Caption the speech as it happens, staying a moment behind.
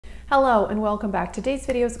Hello and welcome back. Today's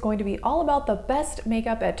video is going to be all about the best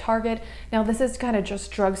makeup at Target. Now this is kind of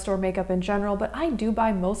just drugstore makeup in general, but I do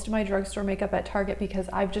buy most of my drugstore makeup at Target because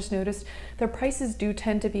I've just noticed their prices do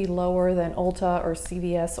tend to be lower than Ulta or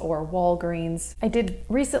CVS or Walgreens. I did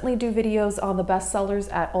recently do videos on the best sellers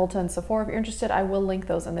at Ulta and Sephora. If you're interested, I will link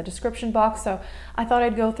those in the description box. So I thought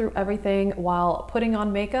I'd go through everything while putting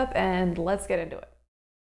on makeup, and let's get into it.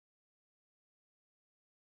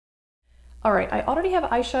 All right, I already have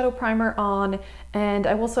eyeshadow primer on, and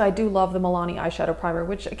I will say I do love the Milani eyeshadow primer,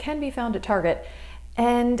 which can be found at Target.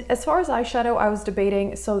 And as far as eyeshadow, I was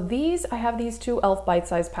debating, so I have these two e.l.f.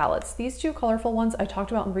 bite-size palettes. These two colorful ones I talked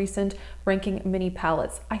about in recent ranking mini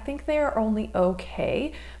palettes. I think they are only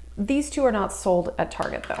okay. These two are not sold at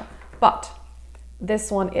Target though, but this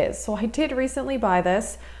one is. So I did recently buy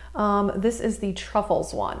this. This is the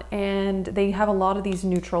Truffles one, and they have a lot of these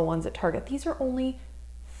neutral ones at Target. These are only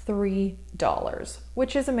 $3,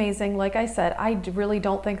 which is amazing. Like I said, I really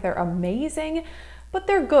don't think they're amazing, but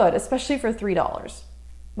they're good, especially for $3.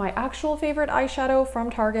 My actual favorite eyeshadow from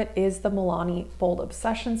Target is the Milani Bold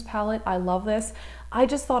Obsessions palette. I love this. I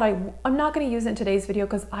just thought I'm not going to use it in today's video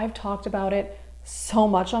because I've talked about it so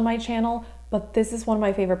much on my channel, but this is one of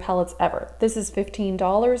my favorite palettes ever. This is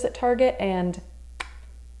 $15 at Target and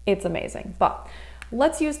it's amazing. But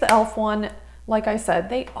let's use the e.l.f. one. Like I said,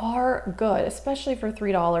 they are good, especially for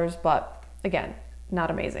 $3, but again,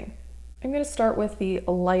 not amazing. I'm going to start with the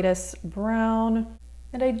lightest brown.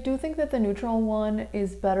 And I do think that the neutral one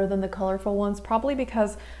is better than the colorful ones, probably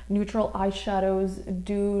because neutral eyeshadows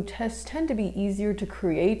do tend to be easier to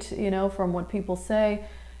create, you know, from what people say,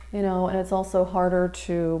 you know, and it's also harder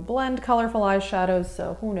to blend colorful eyeshadows,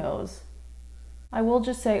 so who knows. I will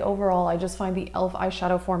just say overall, I just find the e.l.f.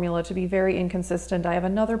 eyeshadow formula to be very inconsistent. I have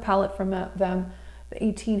another palette from them, the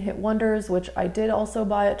 18 Hit Wonders, which I did also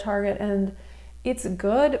buy at Target, and it's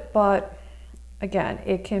good, but again,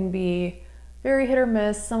 it can be very hit or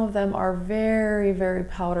miss. Some of them are very, very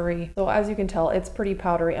powdery. So as you can tell, it's pretty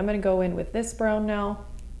powdery. I'm gonna go in with this brown now.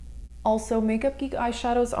 Also, Makeup Geek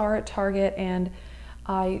eyeshadows are at Target, and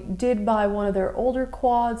I did buy one of their older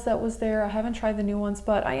quads that was there. I haven't tried the new ones,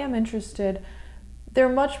 but I am interested. They're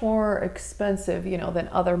much more expensive, you know, than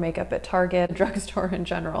other makeup at Target, drugstore in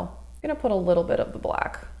general. I'm gonna put a little bit of the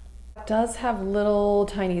black. It does have little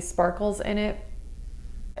tiny sparkles in it.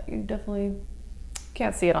 You definitely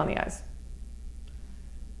can't see it on the eyes.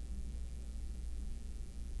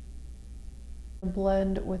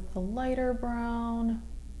 Blend with the lighter brown.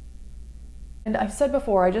 And I've said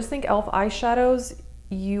before, I just think e.l.f. eyeshadows,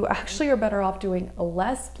 you actually are better off doing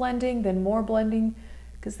less blending than more blending,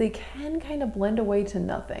 because they can kind of blend away to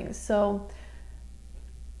nothing. So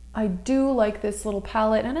I do like this little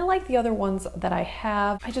palette, and I like the other ones that I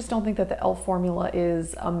have. I just don't think that the e.l.f. formula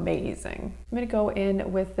is amazing. I'm gonna go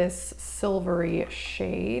in with this silvery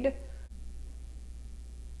shade.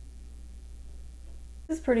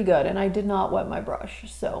 This is pretty good, and I did not wet my brush.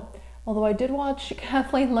 So, although I did watch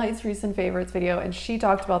Kathleen Light's recent favorites video, and she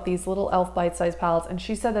talked about these little e.l.f. bite-sized palettes, and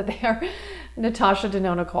she said that they are Natasha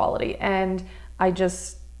Denona quality, and I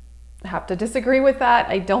just have to disagree with that.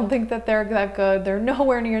 I don't think that they're that good. They're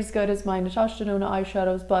nowhere near as good as my Natasha Denona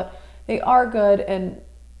eyeshadows, but they are good, and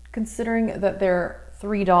considering that they're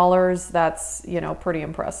 $3, that's, you know, pretty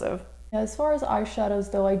impressive. As far as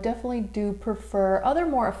eyeshadows though, I definitely do prefer other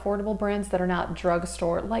more affordable brands that are not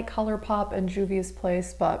drugstore, like ColourPop and Juvia's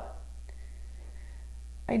Place, but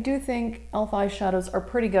I do think e.l.f. eyeshadows are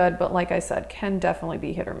pretty good, but like I said, can definitely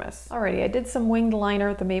be hit or miss. Alrighty, I did some winged liner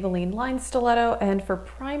with the Maybelline Line Stiletto, and for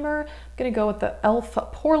primer, I'm gonna go with the e.l.f.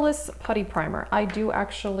 Poreless Putty Primer. I do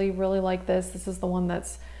actually really like this. This is the one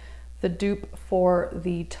that's the dupe for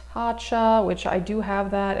the Tatcha, which I do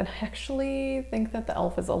have that, and I actually think that the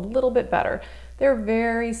e.l.f. is a little bit better. They're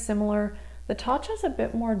very similar. The Tatcha's a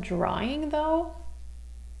bit more drying though.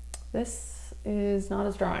 This is not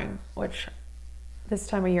as drying, which this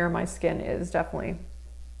time of year my skin is definitely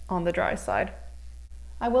on the dry side.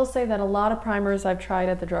 I will say that a lot of primers I've tried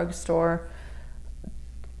at the drugstore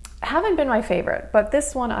haven't been my favorite, but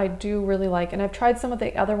this one I do really like, and I've tried some of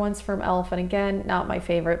the other ones from e.l.f. and again, not my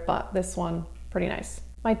favorite, but this one, pretty nice.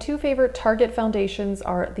 My two favorite Target foundations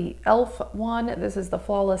are the e.l.f. one. This is the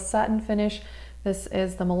Flawless Satin Finish. This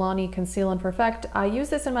is the Milani Conceal and Perfect. I used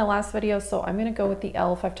this in my last video, so I'm gonna go with the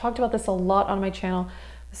e.l.f. I've talked about this a lot on my channel.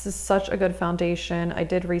 This is such a good foundation. I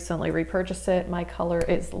did recently repurchase it. My color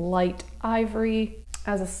is light ivory.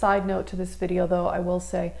 As a side note to this video though, I will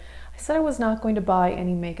say, I said I was not going to buy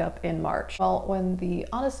any makeup in March. Well, when the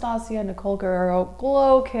Anastasia Nicole Guerrero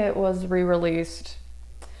Glow Kit was re-released,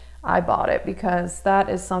 I bought it because that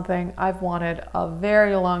is something I've wanted a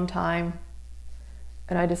very long time.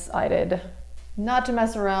 and I decided not to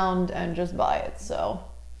mess around and just buy it. So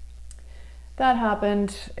that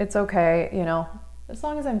happened. It's okay, you know, as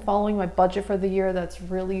long as I'm following my budget for the year, that's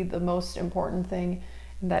really the most important thing.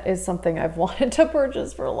 And that is something I've wanted to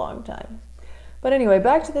purchase for a long time. But anyway,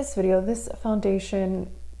 back to this video. This foundation,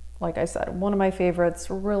 like I said, one of my favorites,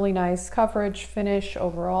 really nice coverage, finish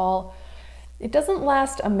overall. It doesn't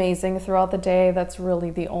last amazing throughout the day. That's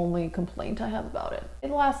really the only complaint I have about it.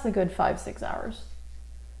 It lasts a good 5-6 hours.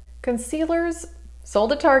 Concealers,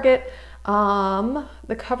 sold at Target. The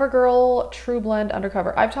CoverGirl True Blend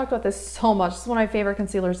Undercover. I've talked about this so much. This is one of my favorite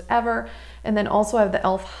concealers ever. And then also I have the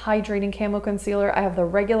e.l.f. Hydrating Camo Concealer. I have the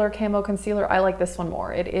regular Camo Concealer. I like this one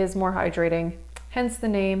more. It is more hydrating, hence the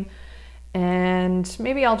name. And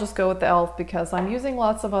maybe I'll just go with the e.l.f. because I'm using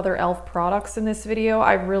lots of other e.l.f. products in this video.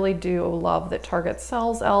 I really do love that Target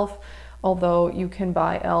sells e.l.f., although you can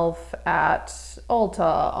buy e.l.f. at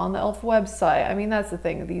Ulta, on the e.l.f. website. I mean, that's the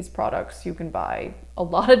thing. These products you can buy a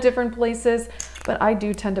lot of different places, but I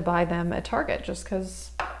do tend to buy them at Target just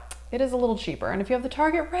because it is a little cheaper. And if you have the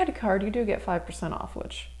Target Red card, you do get 5% off,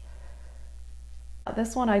 which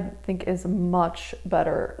this one I think is much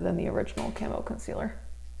better than the original Camo Concealer.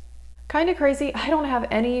 Kind of crazy, I don't have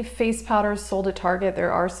any face powders sold at Target.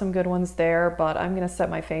 There are some good ones there, but I'm gonna set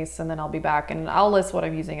my face and then I'll be back and I'll list what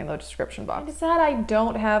I'm using in the description box. It's that I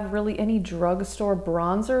don't have really any drugstore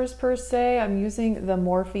bronzers per se. I'm using the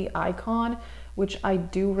Morphe Icon, which I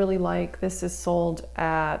do really like. This is sold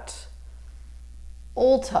at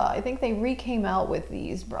Ulta. I think they re-came out with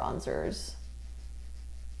these bronzers.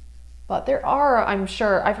 But there are, I'm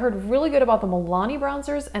sure, I've heard really good about the Milani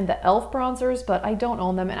bronzers and the e.l.f. bronzers, but I don't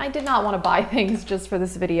own them. And I did not want to buy things just for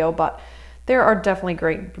this video, but there are definitely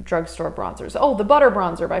great drugstore bronzers. Oh, the Butter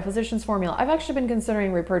Bronzer by Physicians Formula. I've actually been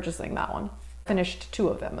considering repurchasing that one. Finished 2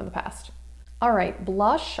 of them in the past. All right,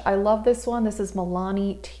 blush. I love this one. This is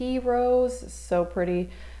Milani Tea Rose. So pretty.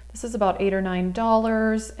 This is about $8 or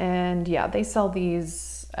 $9. And yeah, they sell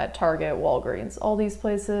these at Target, Walgreens, all these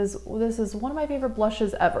places. This is one of my favorite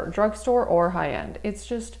blushes ever, drugstore or high-end. It's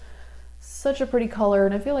just such a pretty color,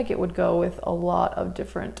 and I feel like it would go with a lot of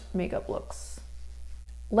different makeup looks.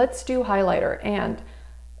 Let's do highlighter, and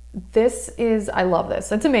this is, I love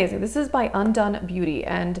this. It's amazing. This is by Undone Beauty,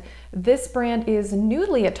 and this brand is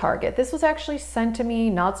newly at Target. This was actually sent to me,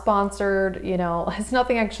 not sponsored, you know, has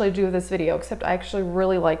nothing actually to do with this video, except I actually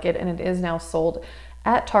really like it, and it is now sold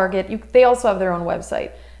at Target. They also have their own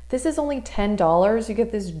website. This is only $10. You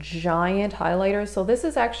get this giant highlighter. So this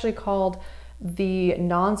is actually called the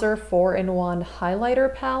Nonzer 4-in-1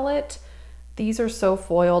 highlighter palette. These are so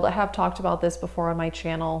foiled. I have talked about this before on my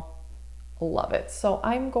channel. Love it. So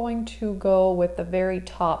I'm going to go with the very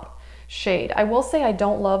top shade. I will say I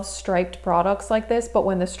don't love striped products like this, but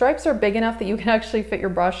when the stripes are big enough that you can actually fit your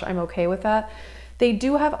brush, I'm okay with that. They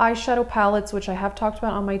do have eyeshadow palettes, which I have talked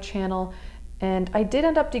about on my channel. And I did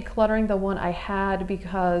end up decluttering the one I had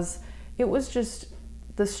because it was just,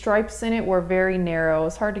 the stripes in it were very narrow.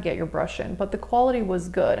 It's hard to get your brush in, but the quality was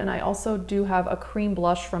good. And I also do have a cream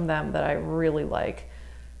blush from them that I really like.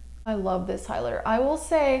 I love this highlighter. I will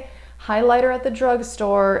say highlighter at the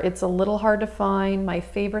drugstore, it's a little hard to find. My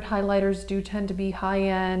favorite highlighters do tend to be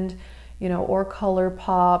high-end, you know, or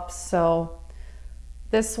ColourPop. So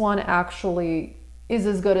this one actually is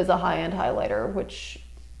as good as a high-end highlighter, which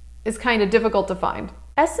is kind of difficult to find.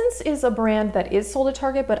 Essence is a brand that is sold at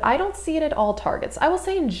Target, but I don't see it at all Targets. I will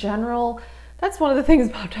say in general, that's one of the things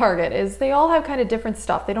about Target is they all have kind of different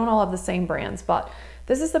stuff. They don't all have the same brands, but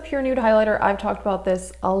this is the Pure Nude highlighter. I've talked about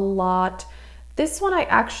this a lot. This one I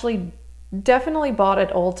actually definitely bought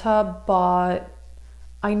at Ulta, but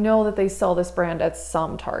I know that they sell this brand at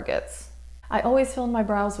some Targets. I always fill in my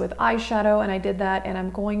brows with eyeshadow, and I did that, and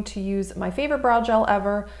I'm going to use my favorite brow gel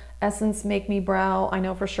ever, Essence Make Me Brow. I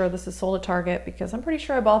know for sure this is sold at Target because I'm pretty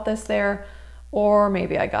sure I bought this there, or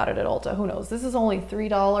maybe I got it at Ulta, who knows. This is only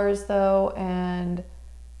 $3 though, and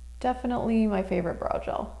definitely my favorite brow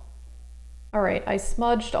gel. All right, I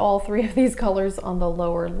smudged all 3 of these colors on the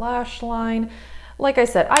lower lash line. Like I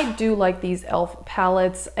said, I do like these e.l.f.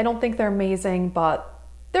 palettes. I don't think they're amazing, but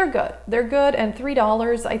they're good. They're good, and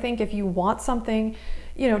 $3, I think if you want something,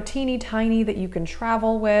 you know, teeny tiny that you can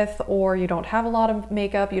travel with, or you don't have a lot of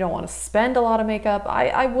makeup, you don't want to spend a lot of makeup,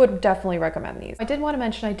 I would definitely recommend these. I did want to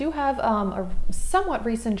mention I do have a somewhat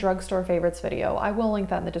recent drugstore favorites video. I will link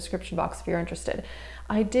that in the description box if you're interested.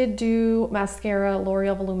 I did do mascara,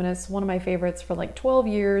 Loreal Voluminous, one of my favorites for like 12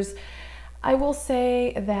 years. I will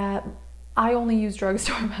say that I only use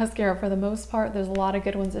drugstore mascara for the most part. There's a lot of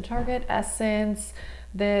good ones at Target. Essence,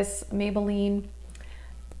 this, Maybelline.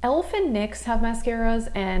 Elf and NYX have mascaras,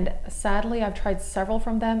 and sadly I've tried several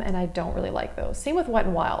from them and I don't really like those. Same with Wet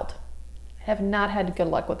n Wild. Have not had good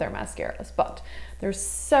luck with their mascaras, but there's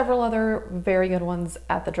several other very good ones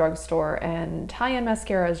at the drugstore, and high-end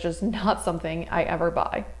mascara is just not something I ever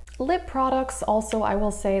buy. Lip products also, I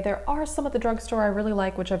will say there are some at the drugstore I really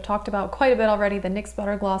like, which I've talked about quite a bit already, the NYX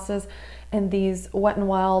Butter Glosses and these Wet n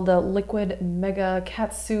Wild Liquid Mega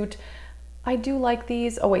Catsuit. I do like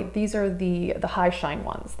these. Oh wait, these are the high shine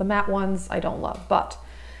ones. The matte ones I don't love, but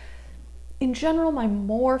in general, my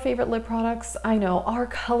more favorite lip products, I know, are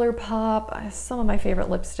ColourPop. Some of my favorite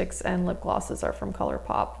lipsticks and lip glosses are from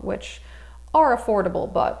ColourPop, which are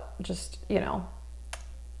affordable, but just, you know,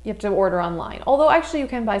 you have to order online. Although actually you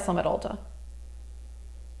can buy some at Ulta.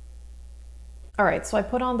 All right, so I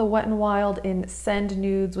put on the Wet n Wild in Send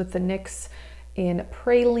Nudes with the NYX in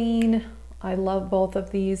Praline. I love both of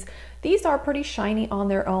these. These are pretty shiny on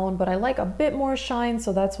their own, but I like a bit more shine,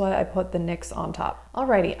 so that's why I put the NYX on top.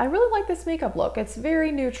 Alrighty, I really like this makeup look. It's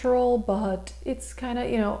very neutral, but it's kind of,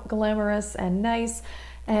 you know, glamorous and nice.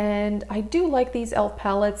 And I do like these e.l.f.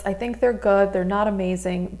 palettes. I think they're good. They're not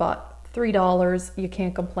amazing, but $3, you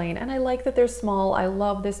can't complain. And I like that they're small. I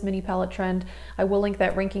love this mini palette trend. I will link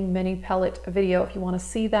that Ranking Mini Palette video if you want to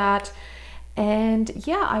see that. And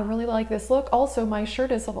yeah, I really like this look. Also, my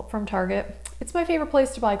shirt is from Target. It's my favorite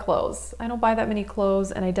place to buy clothes. I don't buy that many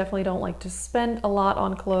clothes, and I definitely don't like to spend a lot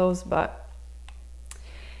on clothes, but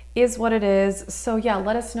is what it is. So yeah,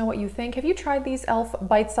 let us know what you think. Have you tried these e.l.f.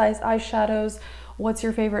 bite-sized eyeshadows? What's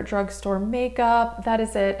your favorite drugstore makeup? That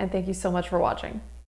is it, and thank you so much for watching.